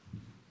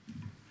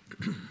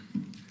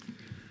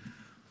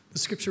The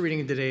scripture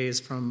reading today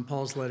is from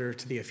Paul's letter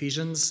to the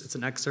Ephesians. It's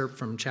an excerpt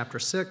from chapter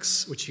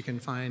 6, which you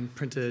can find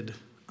printed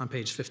on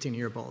page 15 of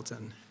your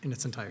bulletin in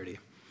its entirety.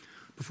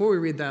 Before we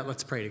read that,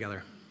 let's pray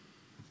together.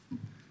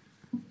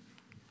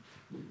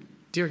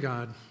 Dear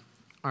God,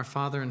 our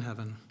Father in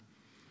heaven,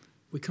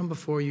 we come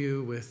before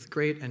you with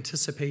great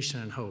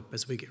anticipation and hope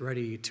as we get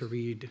ready to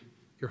read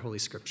your Holy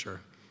Scripture.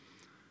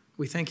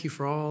 We thank you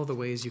for all the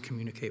ways you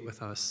communicate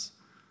with us.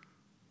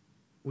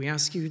 We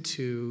ask you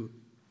to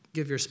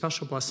give your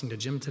special blessing to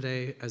Jim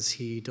today as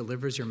he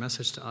delivers your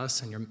message to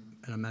us and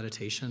a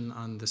meditation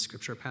on the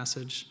scripture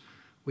passage.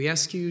 We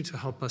ask you to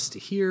help us to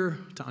hear,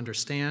 to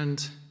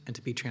understand, and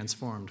to be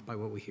transformed by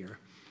what we hear.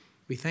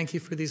 We thank you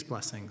for these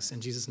blessings.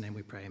 In Jesus' name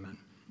we pray, amen.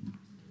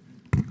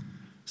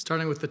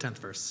 Starting with the 10th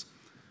verse.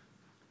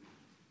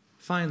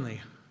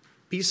 Finally,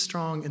 be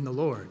strong in the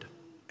Lord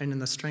and in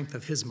the strength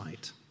of his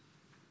might.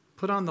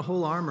 Put on the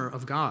whole armor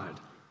of God,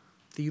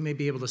 that you may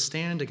be able to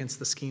stand against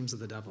the schemes of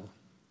the devil.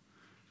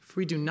 For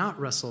we do not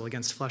wrestle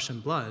against flesh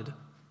and blood,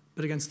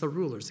 but against the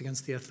rulers,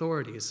 against the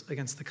authorities,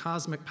 against the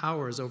cosmic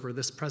powers over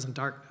this present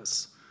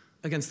darkness,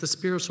 against the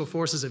spiritual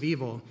forces of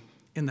evil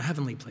in the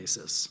heavenly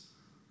places.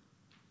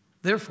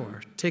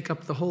 Therefore, take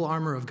up the whole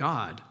armor of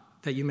God,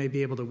 that you may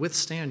be able to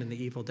withstand in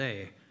the evil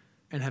day,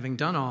 and having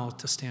done all,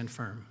 to stand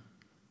firm.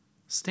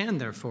 Stand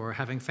therefore,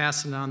 having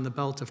fastened on the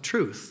belt of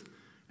truth,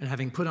 and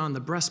having put on the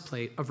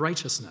breastplate of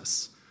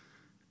righteousness,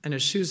 and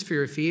as shoes for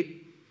your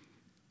feet,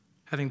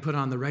 having put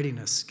on the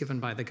readiness given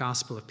by the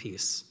gospel of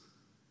peace.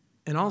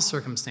 In all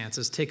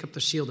circumstances, take up the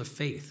shield of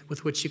faith,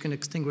 with which you can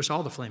extinguish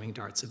all the flaming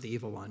darts of the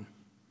evil one.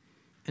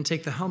 And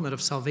take the helmet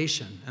of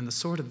salvation and the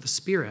sword of the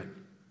Spirit,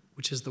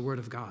 which is the word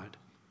of God,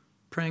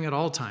 praying at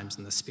all times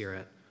in the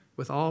Spirit,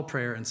 with all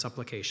prayer and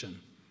supplication.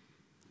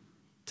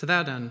 To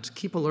that end,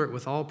 keep alert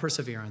with all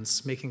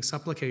perseverance, making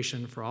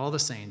supplication for all the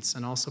saints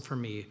and also for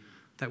me,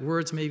 that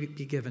words may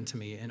be given to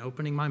me in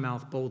opening my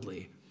mouth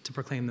boldly to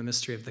proclaim the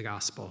mystery of the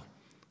gospel,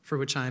 for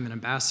which I am an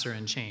ambassador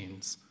in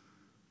chains,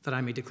 that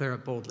I may declare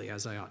it boldly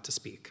as I ought to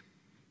speak.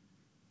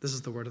 This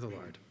is the word of the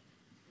Lord.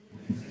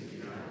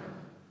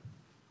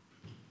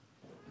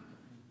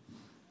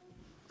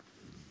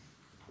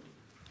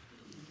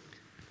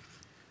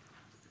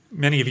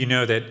 Many of you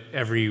know that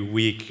every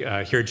week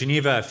here at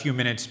Geneva, a few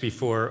minutes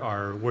before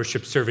our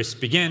worship service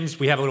begins,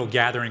 we have a little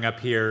gathering up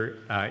here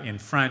in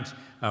front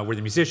where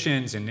the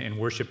musicians and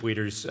worship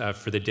leaders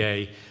for the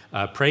day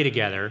pray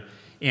together.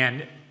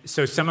 And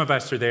so some of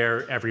us are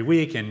there every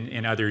week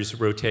and others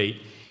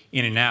rotate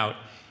in and out.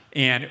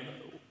 And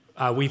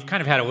we've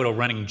kind of had a little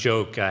running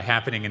joke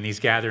happening in these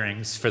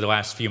gatherings for the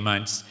last few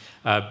months.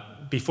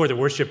 Before the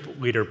worship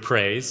leader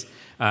prays,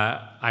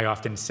 I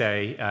often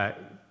say,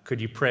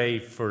 could you pray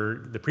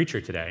for the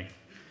preacher today?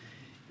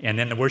 And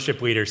then the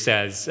worship leader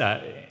says,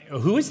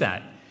 who is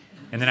that?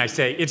 And then I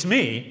say, it's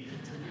me.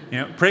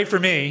 Pray for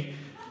me.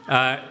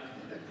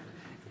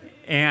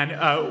 And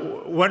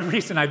one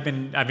reason I've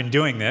been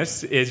doing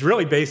this is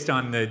really based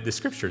on the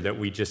scripture that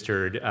we just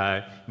heard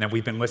and that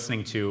we've been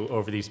listening to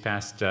over these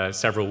past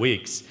several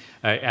weeks.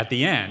 At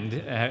the end,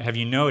 have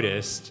you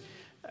noticed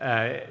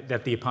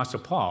that the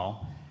Apostle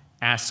Paul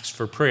asks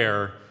for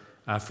prayer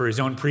for his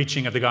own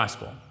preaching of the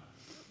gospel?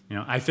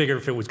 I figure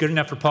if it was good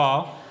enough for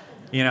Paul,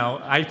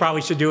 I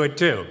probably should do it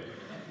too.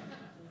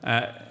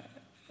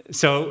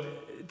 So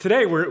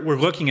today we're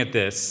looking at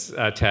this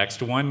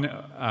text one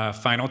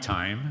final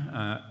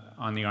time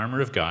on the armor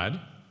of God,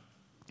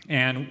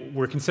 and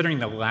we're considering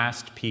the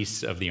last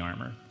piece of the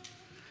armor,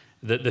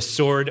 the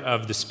sword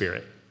of the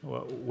Spirit,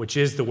 which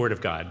is the word of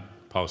God,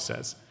 Paul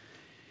says.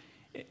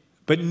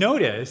 But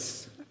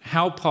notice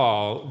how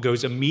Paul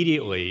goes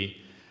immediately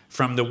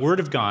from the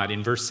word of God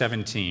in verse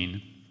 17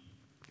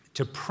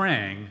 to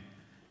praying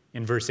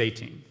in verse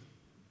 18.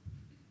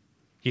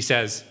 He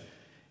says,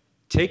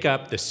 take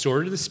up the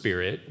sword of the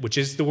Spirit, which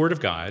is the word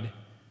of God,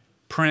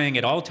 praying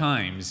at all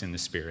times in the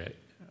Spirit,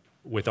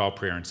 with all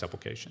prayer and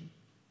supplication.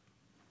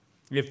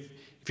 If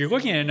you're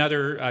looking at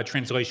another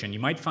translation, you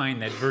might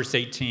find that verse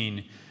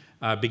 18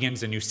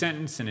 begins a new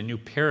sentence and a new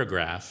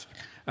paragraph,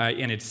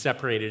 and it's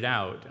separated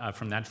out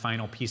from that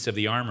final piece of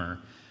the armor.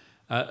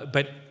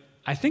 But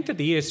I think that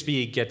the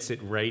ESV gets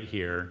it right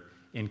here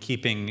in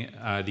keeping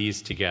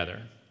these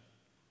together.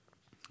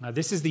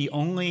 This is the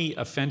only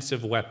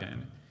offensive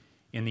weapon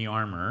in the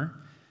armor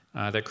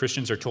that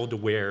Christians are told to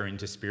wear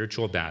into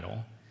spiritual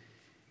battle.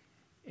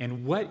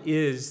 And what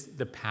is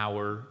the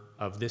power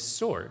of this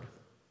sword?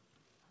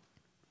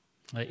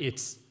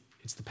 It's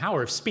the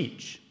power of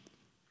speech.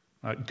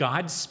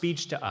 God's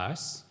speech to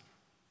us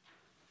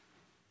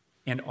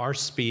and our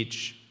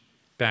speech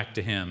back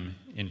to him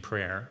in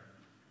prayer,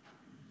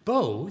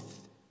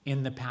 both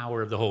in the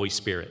power of the Holy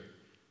Spirit.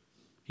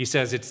 He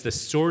says it's the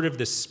sword of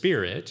the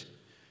Spirit,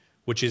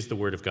 which is the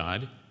word of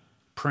God,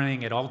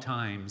 praying at all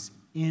times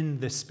in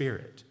the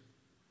Spirit.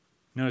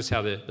 Notice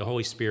how the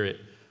Holy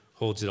Spirit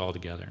holds it all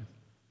together.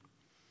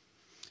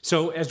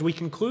 So as we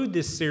conclude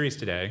this series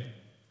today,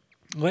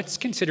 let's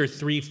consider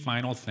three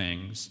final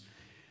things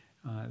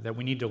that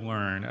we need to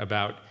learn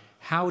about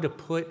how to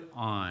put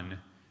on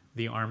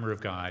the armor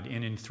of God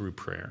in and through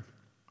prayer.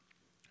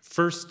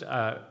 First,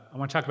 I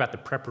want to talk about the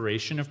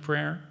preparation of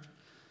prayer.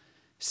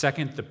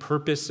 Second, the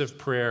purpose of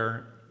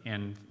prayer.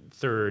 And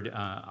third,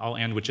 I'll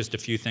end with just a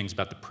few things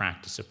about the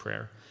practice of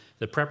prayer.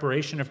 The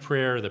preparation of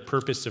prayer, the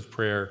purpose of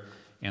prayer,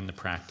 and the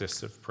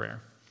practice of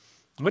prayer.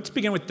 Let's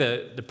begin with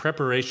the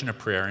preparation of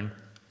prayer, and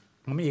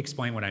let me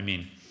explain what I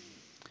mean.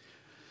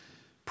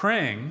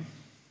 Praying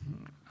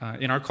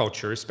in our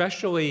culture,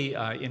 especially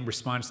in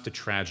response to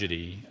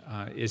tragedy,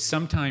 is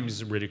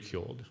sometimes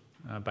ridiculed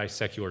by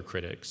secular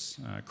critics,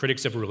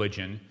 critics of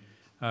religion,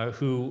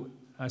 who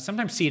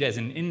sometimes see it as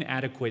an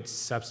inadequate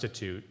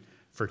substitute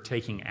for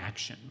taking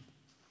action.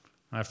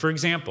 For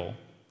example,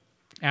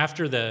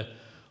 after the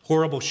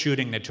horrible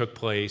shooting that took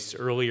place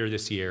earlier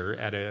this year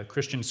at a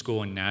Christian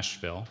school in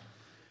Nashville,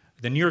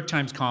 the New York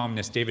Times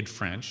columnist David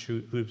French,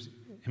 who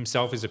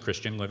himself is a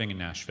Christian living in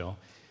Nashville,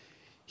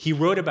 he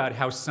wrote about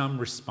how some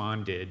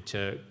responded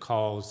to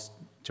calls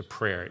to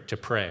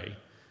pray.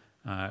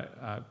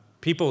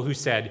 People who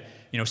said,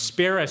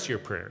 spare us your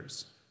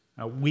prayers.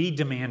 We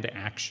demand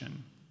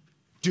action.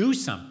 Do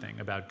something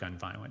about gun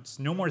violence.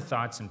 No more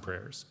thoughts and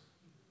prayers.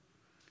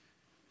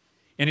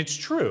 And it's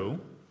true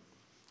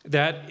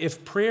that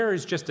if prayer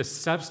is just a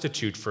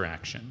substitute for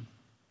action,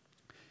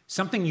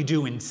 something you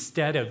do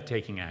instead of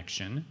taking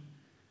action,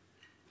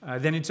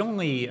 then it's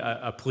only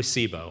a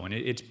placebo, and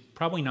it's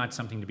probably not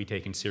something to be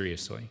taken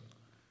seriously.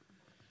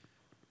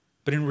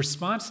 But in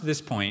response to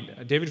this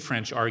point, David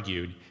French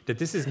argued that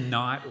this is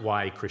not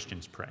why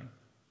Christians pray.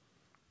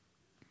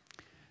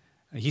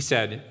 He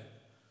said,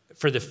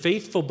 for the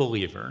faithful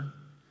believer,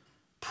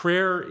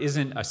 prayer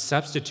isn't a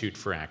substitute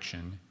for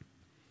action,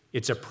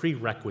 it's a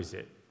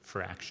prerequisite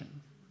for action.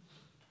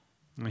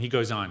 And he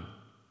goes on,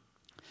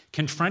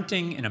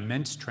 confronting an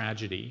immense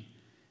tragedy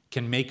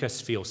can make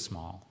us feel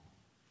small.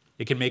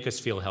 It can make us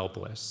feel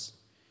helpless.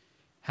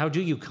 How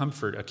do you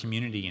comfort a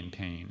community in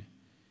pain?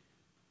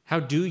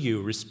 How do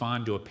you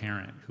respond to a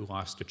parent who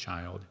lost a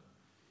child?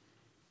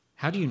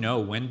 How do you know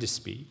when to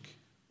speak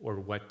or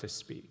what to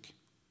speak?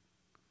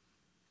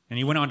 And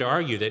he went on to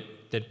argue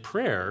that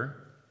prayer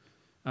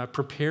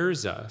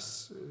prepares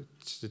us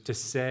to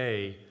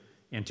say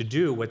and to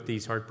do what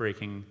these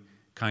heartbreaking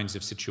kinds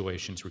of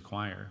situations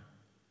require.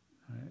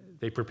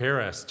 They prepare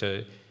us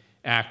to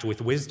act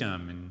with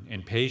wisdom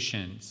and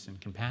patience and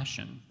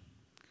compassion.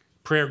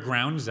 Prayer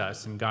grounds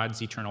us in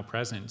God's eternal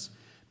presence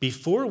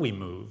before we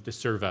move to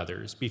serve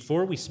others,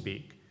 before we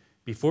speak,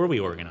 before we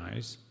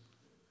organize.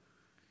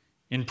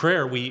 In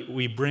prayer,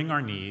 we bring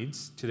our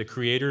needs to the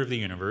creator of the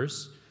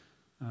universe,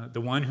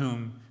 the one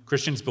whom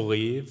Christians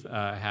believe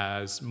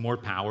has more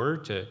power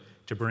to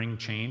bring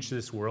change to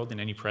this world than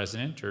any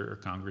president or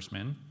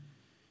congressman.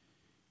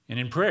 And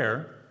in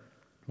prayer,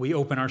 we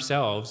open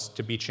ourselves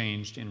to be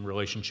changed in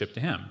relationship to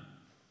him.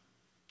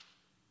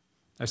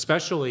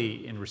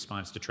 Especially in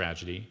response to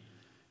tragedy,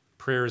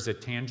 prayer is a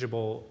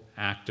tangible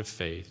act of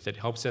faith that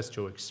helps us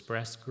to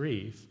express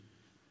grief,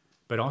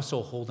 but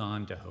also hold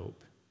on to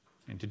hope,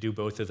 and to do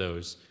both of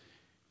those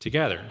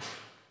together.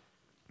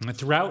 And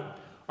throughout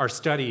our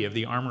study of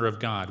the armor of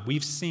God,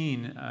 we've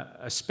seen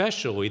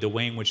especially the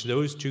way in which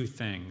those two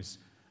things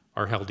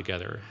are held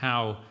together,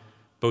 how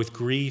both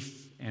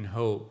grief and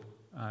hope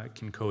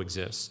can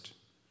coexist.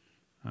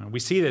 We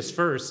see this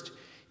first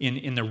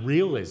in the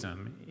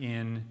realism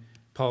in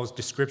Paul's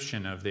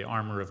description of the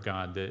armor of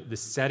God, the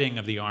setting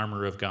of the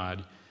armor of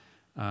God,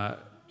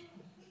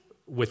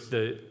 with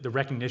the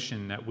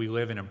recognition that we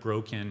live in a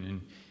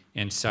broken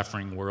and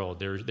suffering world.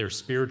 There are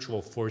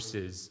spiritual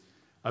forces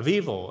of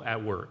evil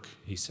at work,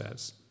 he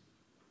says.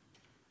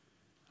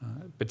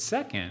 But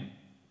second,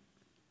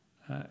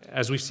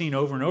 as we've seen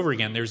over and over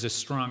again, there's a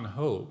strong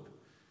hope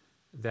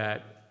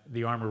that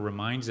the armor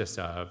reminds us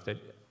of, that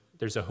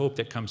there's a hope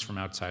that comes from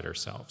outside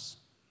ourselves.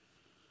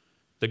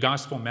 The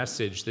gospel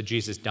message that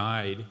Jesus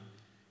died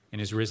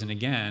and is risen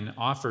again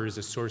offers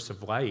a source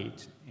of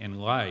light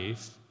and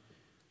life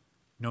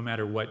no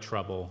matter what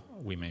trouble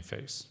we may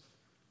face.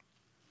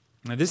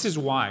 Now, this is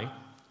why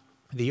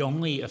the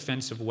only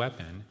offensive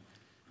weapon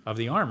of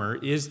the armor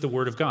is the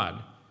Word of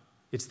God.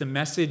 It's the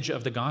message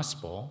of the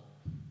gospel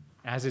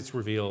as it's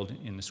revealed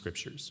in the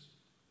Scriptures.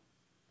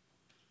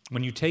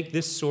 When you take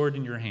this sword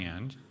in your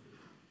hand,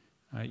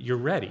 you're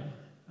ready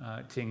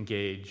to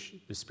engage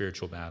the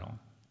spiritual battle.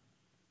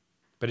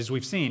 But as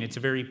we've seen, it's a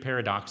very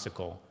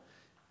paradoxical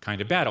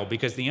kind of battle,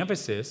 because the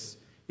emphasis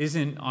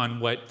isn't on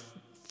what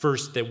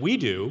first that we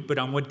do, but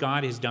on what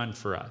God has done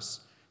for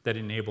us that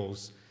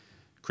enables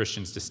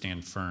Christians to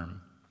stand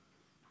firm.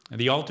 And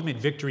the ultimate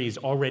victory is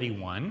already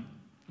won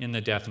in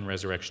the death and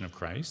resurrection of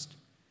Christ.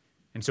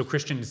 And so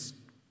Christians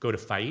go to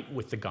fight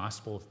with the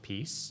gospel of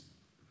peace.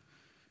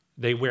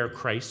 They wear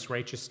Christ's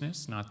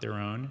righteousness, not their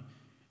own.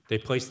 They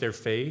place their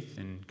faith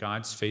in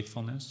God's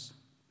faithfulness.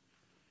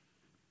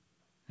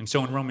 And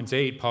so in Romans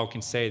 8, Paul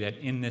can say that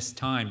in this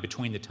time,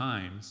 between the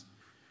times,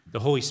 the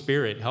Holy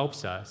Spirit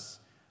helps us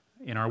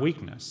in our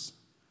weakness.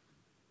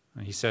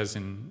 And he says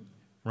in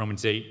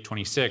Romans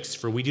 8:26,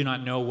 "For we do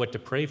not know what to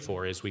pray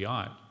for as we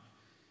ought,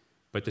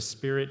 but the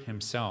Spirit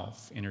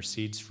himself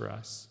intercedes for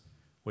us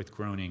with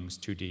groanings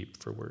too deep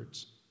for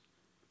words.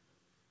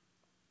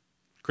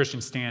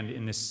 Christians stand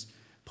in this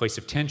place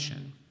of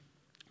tension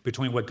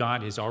between what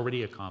God has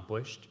already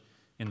accomplished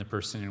in the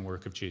person and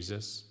work of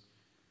Jesus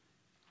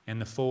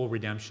and the full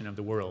redemption of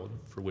the world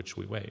for which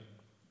we wait.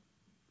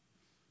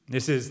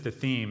 This is the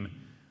theme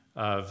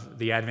of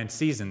the Advent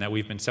season that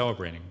we've been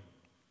celebrating.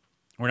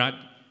 We're not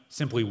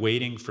simply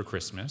waiting for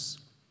Christmas.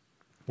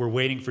 We're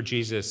waiting for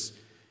Jesus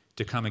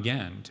to come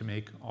again to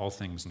make all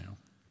things new.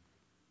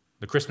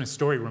 The Christmas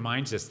story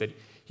reminds us that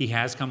he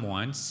has come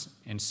once,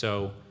 and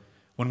so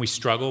when we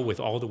struggle with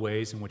all the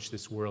ways in which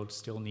this world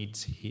still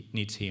needs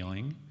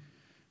healing,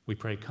 we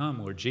pray, "Come,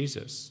 Lord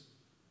Jesus."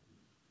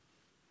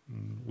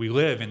 We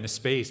live in the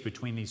space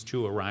between these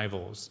two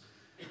arrivals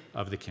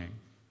of the King.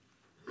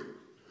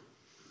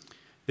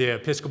 The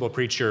Episcopal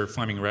preacher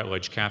Fleming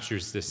Rutledge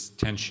captures this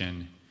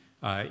tension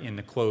in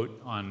the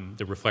quote on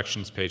the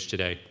Reflections page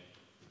today.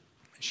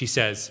 She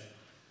says,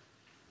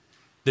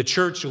 "The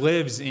church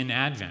lives in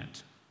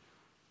Advent.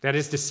 That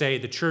is to say,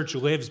 the church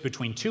lives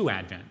between two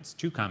Advents,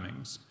 two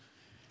comings.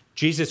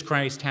 Jesus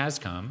Christ has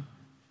come.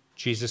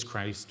 Jesus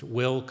Christ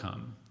will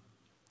come.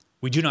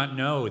 We do not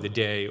know the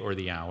day or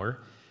the hour.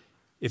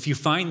 If you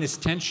find this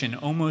tension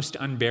almost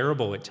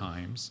unbearable at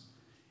times,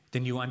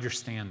 then you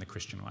understand the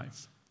Christian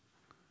life.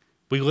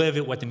 We live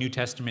at what the New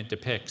Testament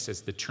depicts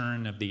as the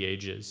turn of the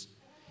ages.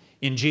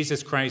 In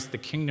Jesus Christ, the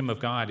kingdom of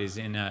God is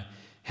in a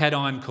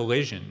head-on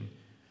collision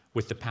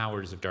with the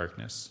powers of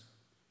darkness.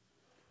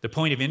 The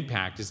point of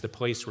impact is the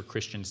place where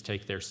Christians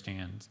take their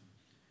stand.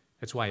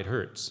 That's why it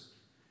hurts.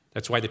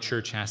 That's why the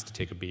church has to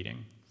take a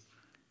beating.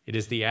 It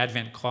is the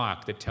Advent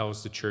clock that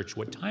tells the church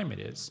what time it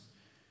is.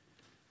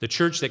 The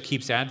church that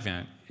keeps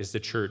Advent is the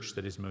church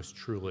that is most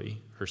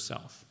truly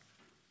herself."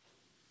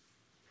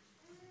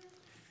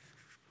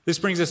 This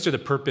brings us to the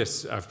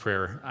purpose of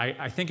prayer.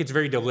 I think it's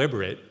very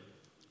deliberate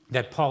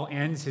that Paul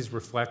ends his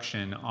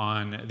reflection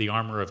on the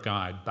armor of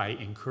God by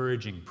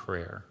encouraging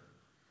prayer.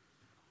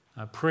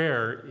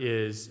 Prayer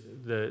is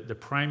the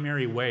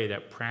primary way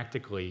that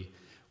practically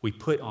we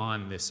put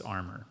on this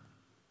armor.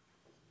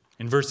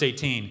 In verse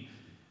 18,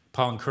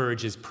 Paul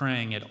encourages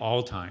praying at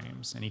all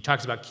times, and he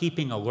talks about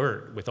keeping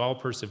alert with all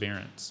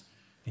perseverance.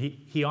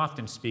 He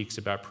often speaks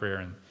about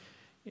prayer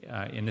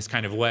in this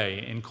kind of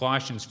way. In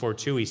Colossians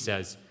 4:2, he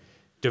says,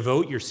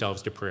 "Devote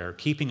yourselves to prayer,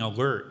 keeping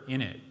alert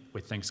in it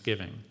with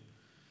thanksgiving."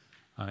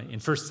 In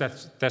 1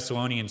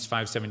 Thessalonians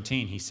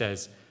 5:17, he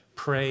says,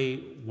 "Pray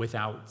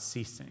without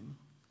ceasing."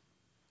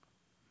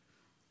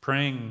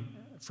 Praying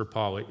for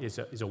Paul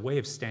is a way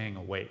of staying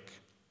awake,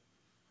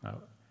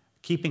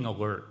 keeping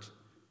alert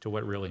to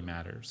what really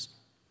matters.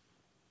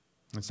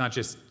 It's not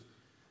just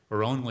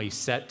or only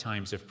set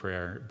times of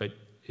prayer, but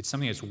it's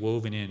something that's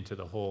woven into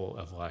the whole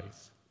of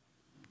life.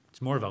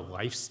 It's more of a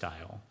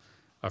lifestyle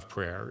of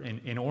prayer,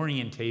 an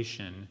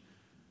orientation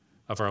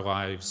of our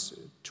lives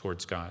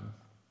towards God.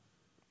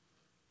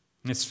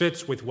 And this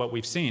fits with what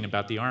we've seen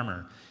about the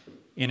armor.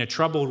 In a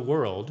troubled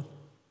world,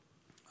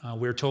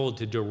 we're told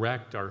to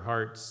direct our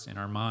hearts and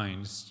our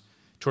minds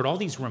toward all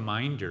these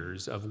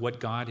reminders of what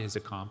God has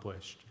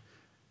accomplished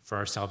for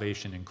our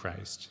salvation in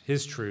Christ,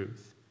 his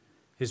truth,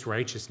 his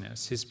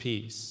righteousness, his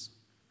peace,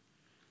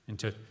 and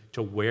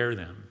to wear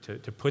them,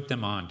 to put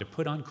them on, to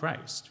put on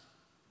Christ.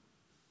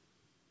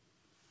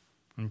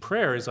 And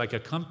prayer is like a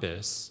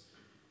compass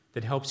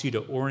that helps you to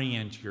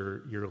orient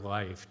your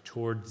life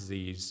towards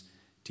these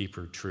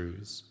deeper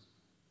truths.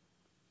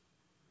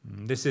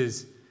 And this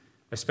is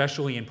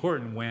especially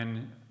important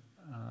when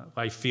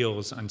life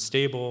feels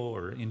unstable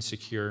or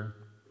insecure.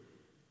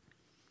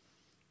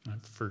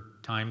 For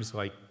times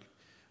like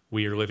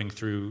we are living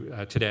through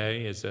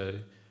today as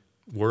a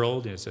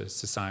world, as a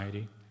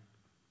society.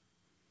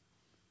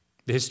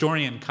 The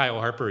historian Kyle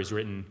Harper has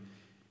written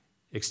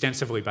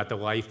extensively about the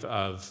life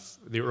of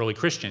the early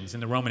Christians in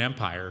the Roman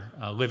Empire,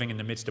 living in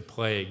the midst of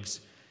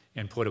plagues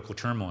and political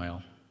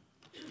turmoil.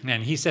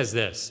 And he says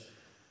this: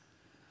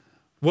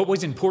 "What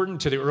was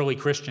important to the early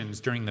Christians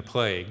during the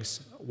plagues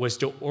was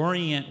to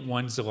orient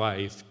one's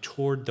life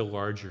toward the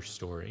larger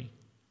story,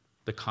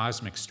 the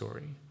cosmic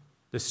story,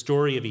 the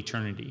story of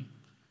eternity.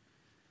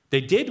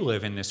 They did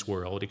live in this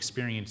world,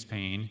 experienced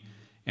pain,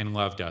 and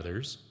loved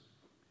others.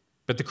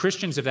 But the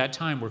Christians of that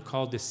time were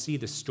called to see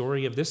the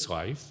story of this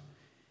life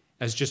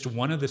as just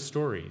one of the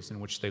stories in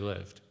which they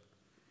lived.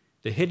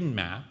 The hidden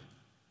map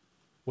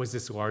was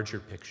this larger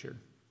picture."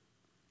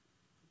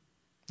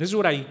 This is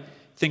what I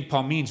think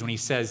Paul means when he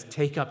says,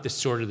 take up the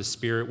sword of the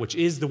Spirit, which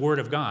is the word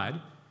of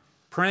God,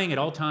 praying at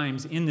all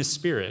times in the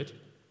Spirit,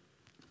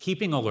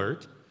 keeping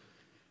alert.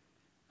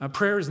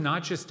 Prayer is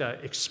not just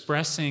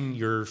expressing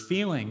your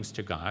feelings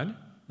to God,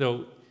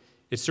 though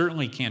it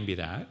certainly can be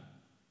that,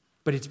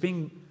 but it's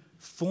being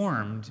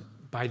formed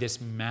by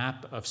this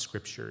map of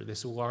Scripture,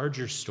 this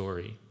larger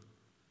story.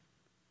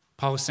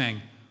 Paul is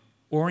saying,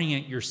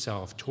 orient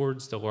yourself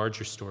towards the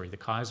larger story, the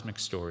cosmic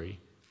story,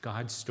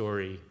 God's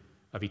story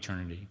of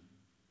eternity.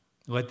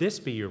 Let this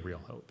be your real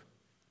hope.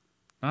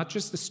 Not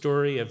just the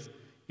story of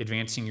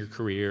advancing your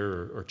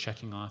career or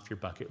checking off your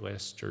bucket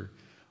list or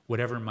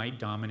whatever might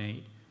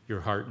dominate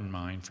your heart and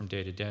mind from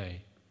day to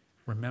day.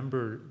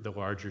 Remember the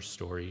larger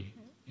story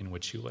in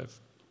which you live.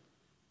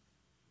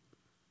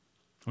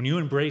 When you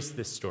embrace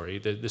this story,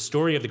 the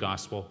story of the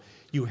gospel,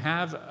 you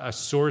have a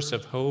source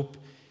of hope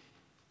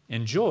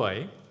and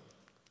joy,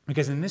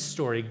 because in this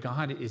story,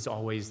 God is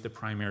always the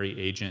primary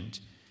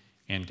agent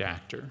and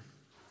actor.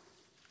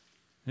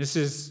 This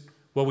is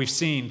what we've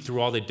seen through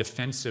all the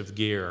defensive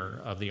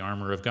gear of the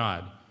armor of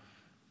God,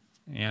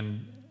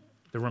 and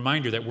the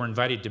reminder that we're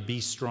invited to be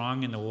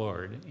strong in the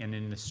Lord and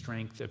in the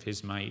strength of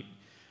his might,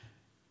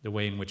 the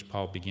way in which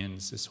Paul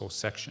begins this whole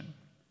section.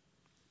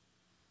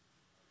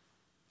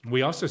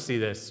 We also see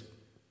this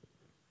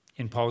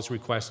in Paul's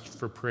request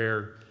for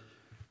prayer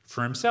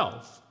for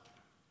himself,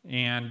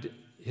 and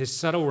his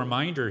subtle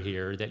reminder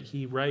here that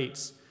he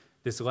writes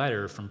this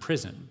letter from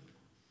prison.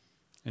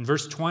 In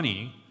verse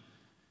 20,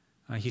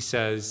 he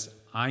says,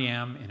 "I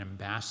am an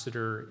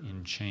ambassador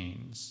in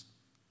chains."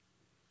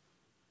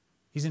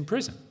 He's in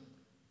prison.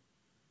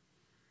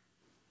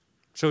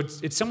 So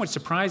it's somewhat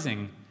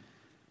surprising,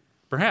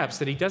 perhaps,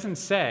 that he doesn't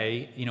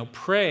say,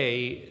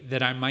 pray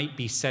that I might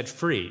be set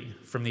free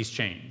from these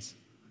chains.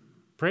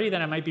 Pray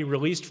that I might be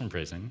released from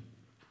prison.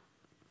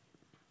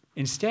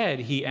 Instead,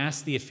 he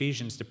asks the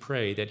Ephesians to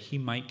pray that he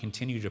might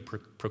continue to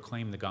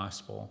proclaim the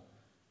gospel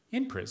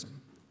in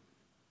prison.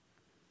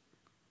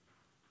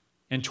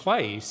 And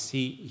twice,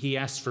 he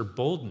asks for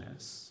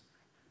boldness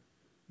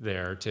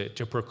there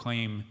to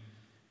proclaim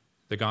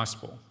the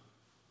gospel.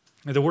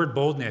 Now, the word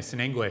boldness in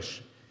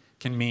English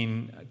can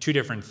mean two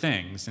different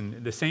things,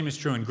 and the same is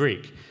true in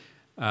Greek.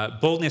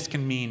 Boldness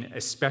can mean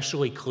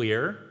especially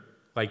clear,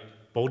 like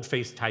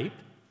bold-faced type,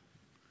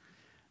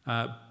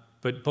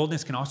 but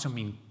boldness can also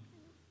mean,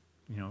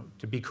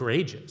 to be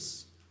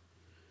courageous.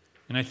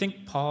 And I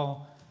think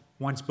Paul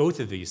wants both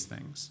of these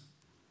things.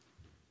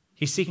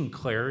 He's seeking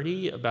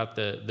clarity about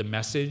the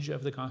message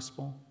of the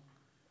gospel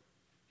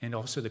and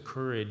also the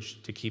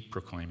courage to keep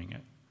proclaiming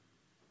it.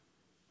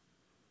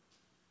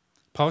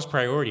 Paul's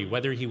priority,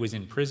 whether he was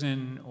in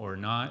prison or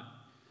not,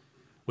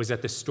 was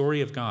that the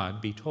story of God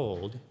be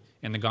told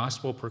and the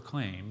gospel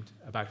proclaimed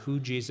about who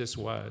Jesus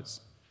was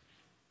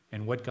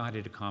and what God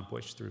had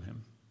accomplished through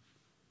him.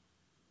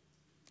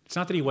 It's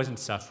not that he wasn't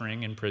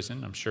suffering in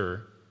prison, I'm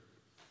sure,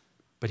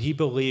 but he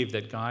believed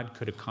that God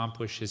could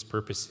accomplish his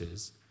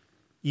purposes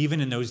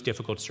even in those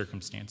difficult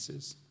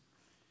circumstances.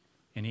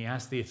 And he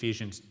asked the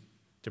Ephesians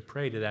to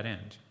pray to that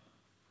end.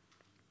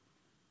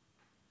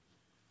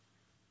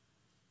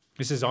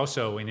 This is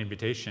also an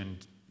invitation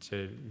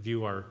to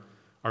view our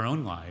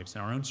own lives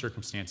and our own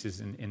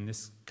circumstances in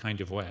this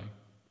kind of way.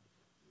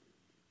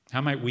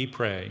 How might we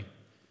pray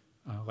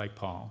like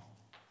Paul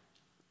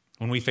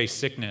when we face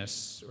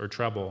sickness or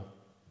trouble,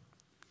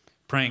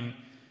 praying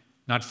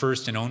not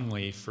first and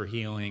only for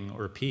healing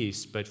or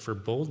peace, but for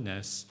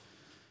boldness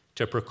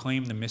to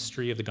proclaim the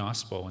mystery of the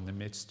gospel in the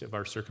midst of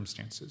our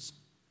circumstances,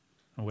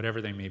 or whatever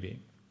they may be?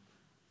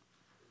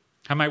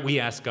 How might we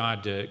ask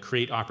God to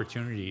create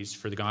opportunities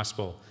for the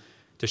gospel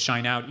to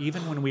shine out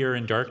even when we are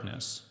in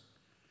darkness,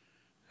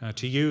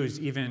 to use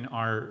even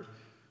our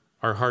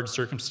hard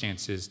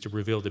circumstances to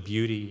reveal the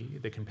beauty,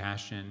 the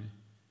compassion,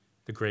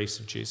 the grace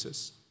of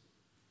Jesus?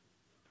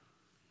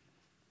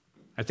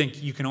 I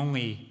think you can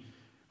only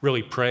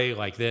really pray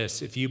like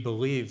this if you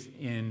believe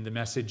in the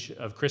message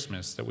of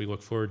Christmas that we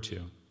look forward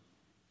to,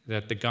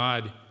 that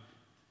God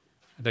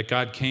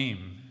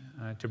came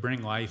to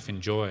bring life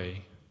and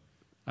joy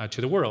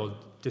to the world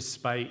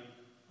despite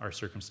our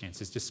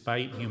circumstances,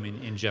 despite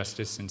human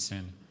injustice and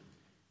sin,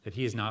 that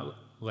he has not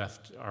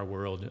left our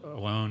world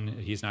alone,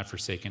 he has not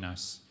forsaken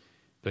us,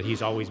 but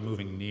he's always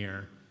moving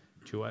near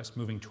to us,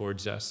 moving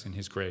towards us in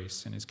his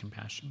grace and his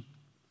compassion.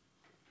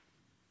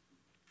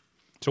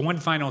 So one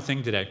final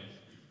thing today.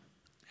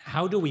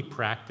 How do we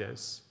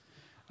practice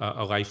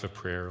a life of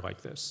prayer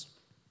like this?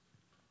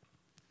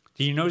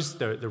 Do you notice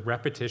the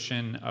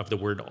repetition of the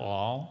word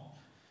all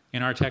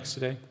in our text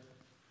today?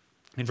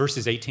 In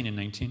verses 18 and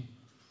 19,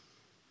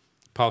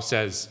 Paul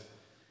says,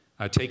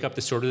 take up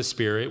the sword of the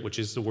Spirit, which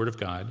is the word of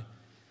God,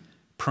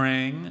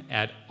 praying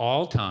at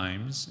all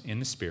times in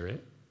the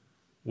Spirit,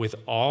 with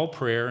all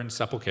prayer and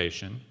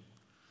supplication.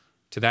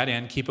 To that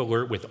end, keep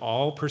alert with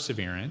all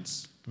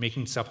perseverance,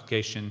 making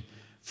supplication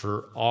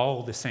for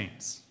all the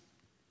saints.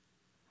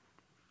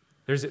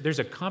 There's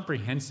a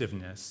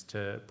comprehensiveness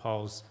to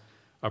Paul's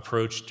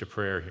approach to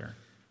prayer here.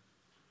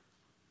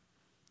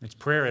 It's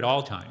prayer at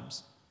all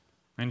times.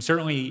 And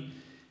certainly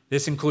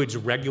this includes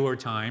regular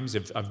times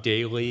of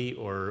daily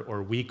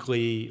or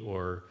weekly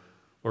or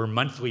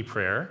monthly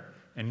prayer.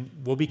 And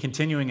we'll be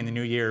continuing in the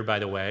new year, by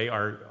the way,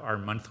 our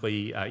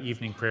monthly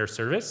evening prayer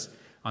service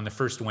on the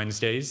first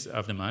Wednesdays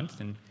of the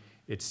month. And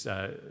it's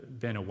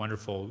been a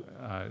wonderful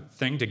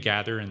thing to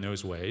gather in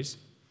those ways.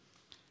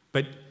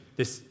 But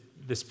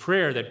this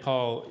prayer that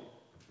Paul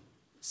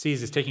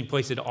sees as taking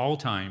place at all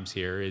times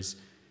here is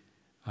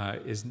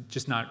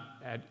just not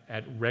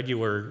at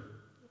regular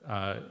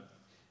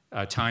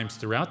times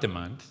throughout the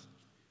month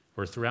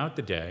or throughout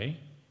the day.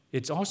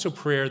 It's also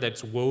prayer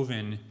that's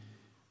woven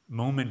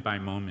moment by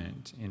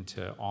moment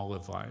into all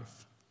of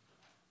life.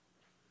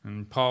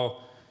 And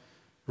Paul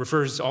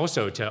refers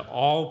also to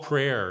all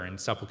prayer and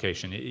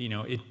supplication.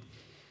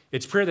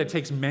 It's prayer that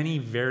takes many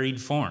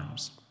varied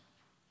forms.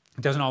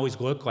 It doesn't always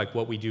look like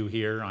what we do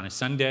here on a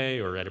Sunday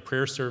or at a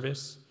prayer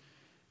service.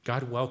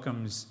 God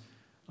welcomes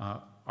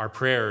our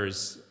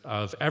prayers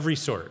of every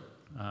sort,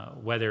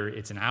 whether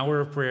it's an hour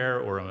of prayer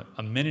or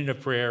a minute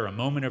of prayer, a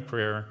moment of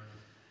prayer,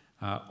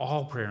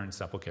 all prayer and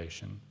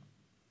supplication.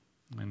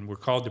 And we're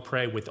called to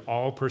pray with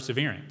all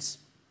perseverance,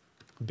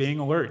 being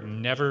alert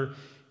and never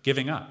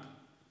giving up.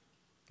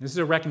 This is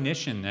a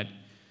recognition that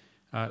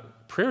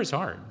prayer is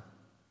hard,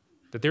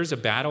 that there's a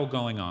battle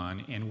going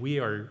on, and we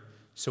are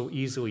so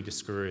easily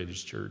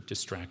discouraged or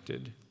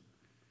distracted.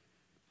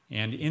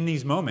 And in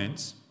these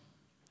moments,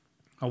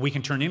 we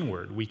can turn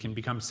inward. We can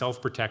become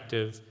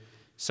self-protective,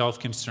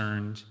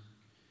 self-concerned,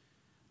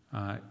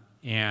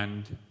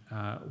 and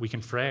we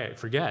can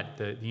forget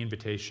the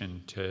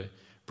invitation to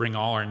bring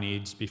all our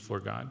needs before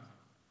God.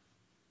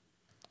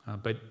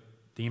 But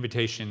the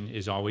invitation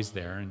is always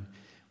there. And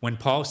when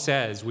Paul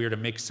says we are to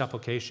make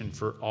supplication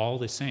for all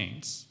the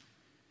saints,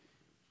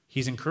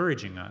 he's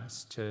encouraging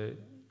us to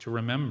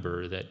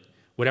remember that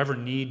whatever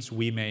needs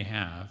we may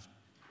have,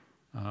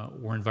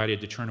 we're invited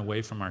to turn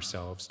away from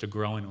ourselves, to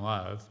grow in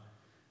love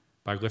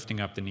by lifting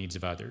up the needs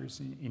of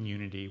others in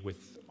unity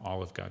with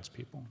all of God's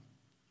people.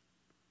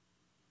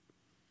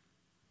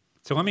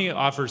 So let me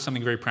offer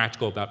something very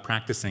practical about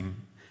practicing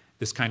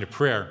this kind of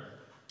prayer.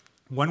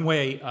 One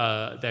way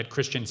that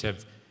Christians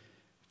have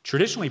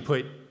traditionally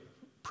put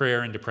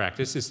prayer into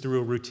practice is through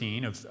a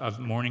routine of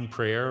morning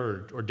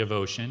prayer or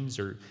devotions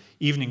or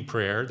evening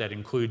prayer that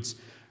includes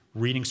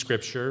reading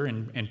scripture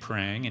and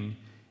praying. And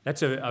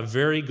that's a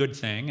very good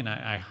thing, and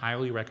I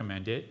highly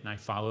recommend it. And I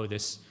follow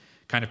this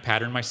kind of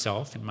pattern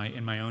myself in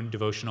my own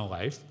devotional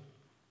life.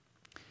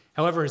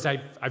 However, as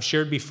I've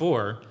shared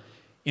before,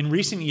 in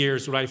recent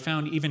years, what I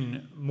found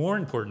even more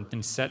important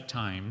than set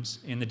times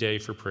in the day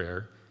for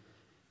prayer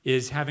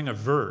is having a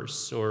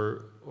verse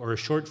or a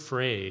short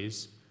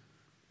phrase,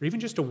 or even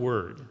just a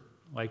word,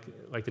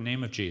 like the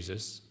name of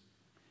Jesus,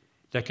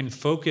 that can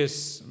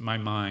focus my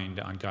mind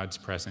on God's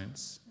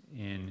presence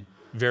in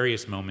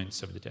various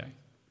moments of the day.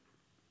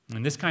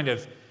 And this kind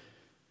of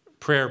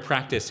prayer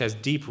practice has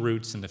deep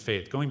roots in the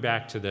faith. Going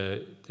back to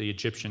the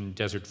Egyptian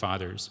desert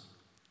fathers,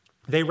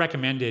 they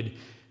recommended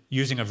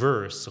using a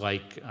verse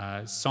like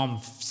Psalm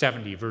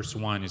 70, verse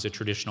 1 is a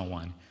traditional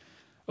one.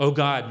 "O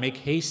God, make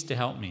haste to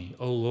help me.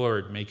 O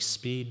Lord, make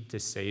speed to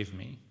save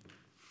me."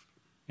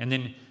 And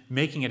then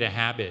making it a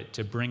habit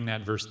to bring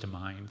that verse to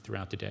mind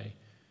throughout the day.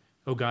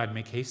 "O God,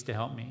 make haste to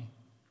help me.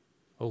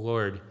 O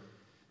Lord,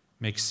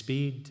 make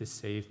speed to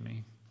save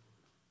me."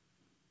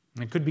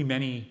 And it could be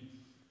many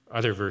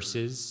other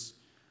verses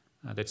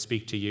that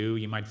speak to you.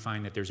 You might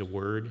find that there's a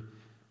word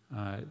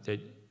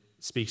that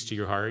speaks to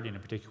your heart in a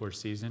particular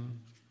season.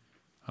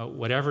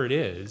 Whatever it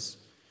is,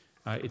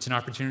 it's an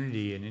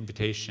opportunity, an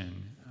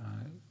invitation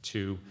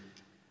to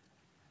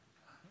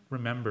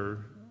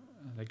remember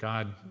that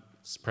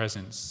God's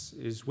presence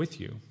is with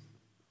you,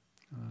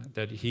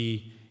 that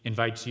he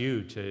invites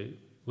you to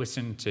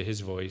listen to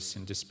his voice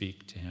and to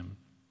speak to him.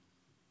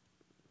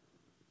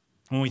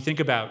 When we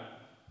think about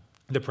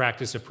the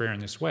practice of prayer in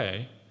this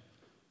way,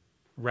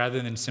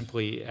 rather than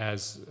simply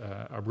as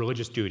a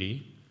religious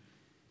duty,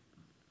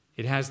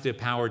 it has the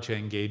power to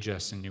engage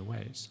us in new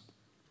ways.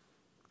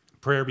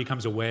 Prayer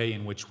becomes a way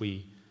in which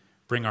we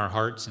bring our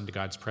hearts into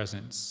God's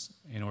presence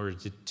in order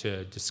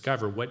to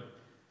discover what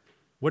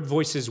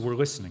voices we're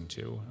listening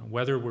to,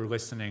 whether we're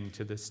listening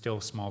to the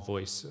still small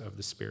voice of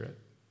the Spirit.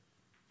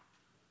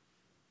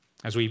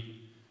 As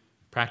we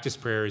practice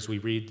prayer, as we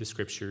read the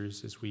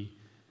Scriptures, as we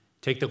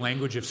take the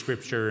language of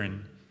Scripture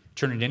and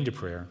turn it into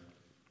prayer,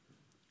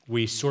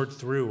 we sort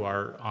through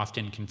our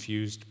often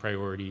confused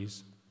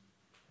priorities,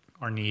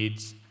 our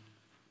needs,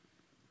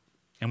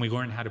 and we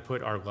learn how to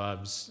put our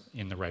loves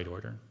in the right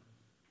order.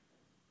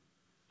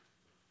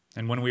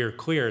 And when we are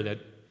clear that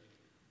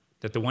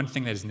the one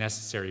thing that is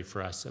necessary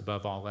for us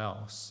above all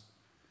else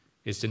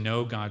is to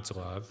know God's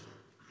love,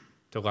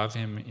 to love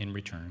him in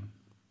return,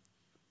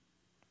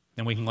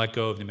 then we can let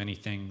go of the many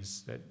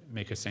things that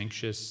make us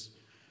anxious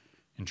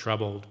and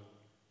troubled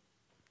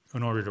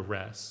in order to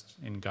rest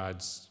in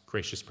God's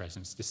gracious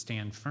presence, to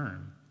stand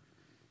firm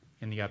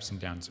in the ups and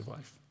downs of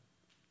life.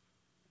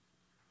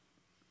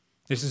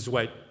 This is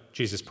what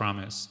Jesus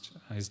promised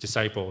his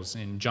disciples.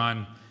 In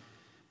John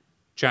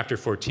chapter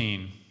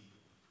 14,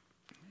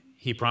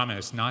 he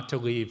promised not to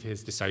leave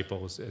his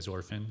disciples as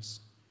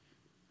orphans.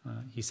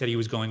 He said he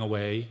was going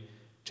away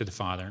to the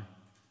Father,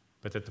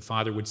 but that the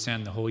Father would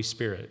send the Holy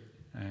Spirit.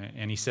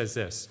 And he says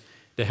this,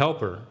 "The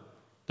Helper,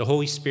 the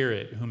Holy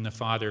Spirit, whom the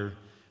Father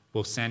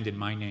will send in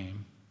my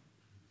name,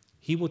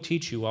 he will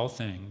teach you all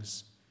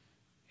things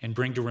and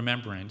bring to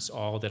remembrance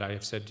all that I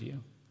have said to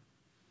you.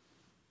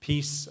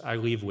 Peace I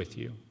leave with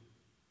you.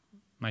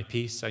 My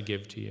peace I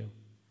give to you.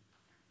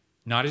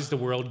 Not as the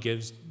world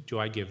gives do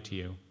I give to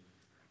you.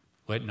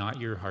 Let not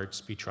your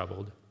hearts be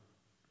troubled,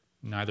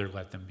 neither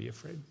let them be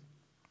afraid."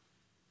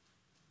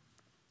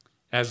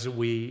 As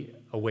we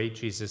await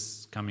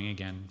Jesus coming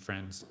again,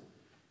 friends,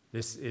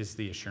 This is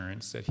the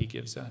assurance that he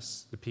gives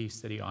us, the peace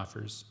that he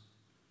offers.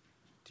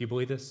 Do you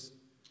believe this?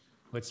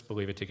 Let's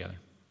believe it together.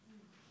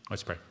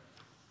 Let's pray.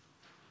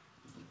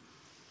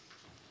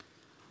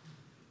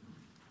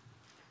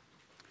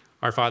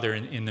 Our Father,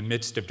 in the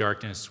midst of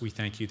darkness, we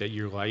thank you that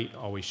your light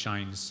always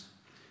shines,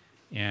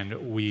 and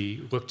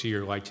we look to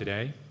your light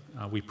today.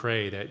 We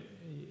pray that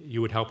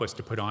you would help us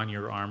to put on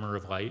your armor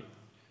of light,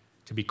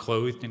 to be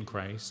clothed in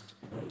Christ,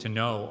 to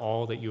know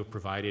all that you have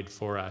provided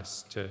for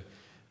us, to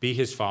be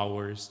his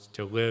followers,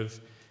 to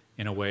live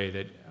in a way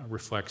that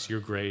reflects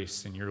your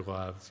grace and your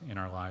love in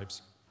our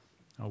lives.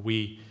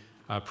 We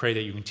pray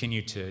that you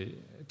continue to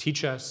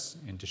teach us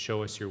and to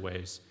show us your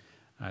ways,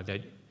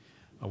 that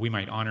we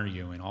might honor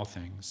you in all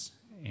things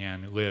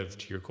and live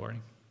to your glory.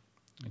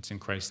 It's in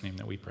Christ's name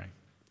that we pray.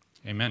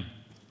 Amen.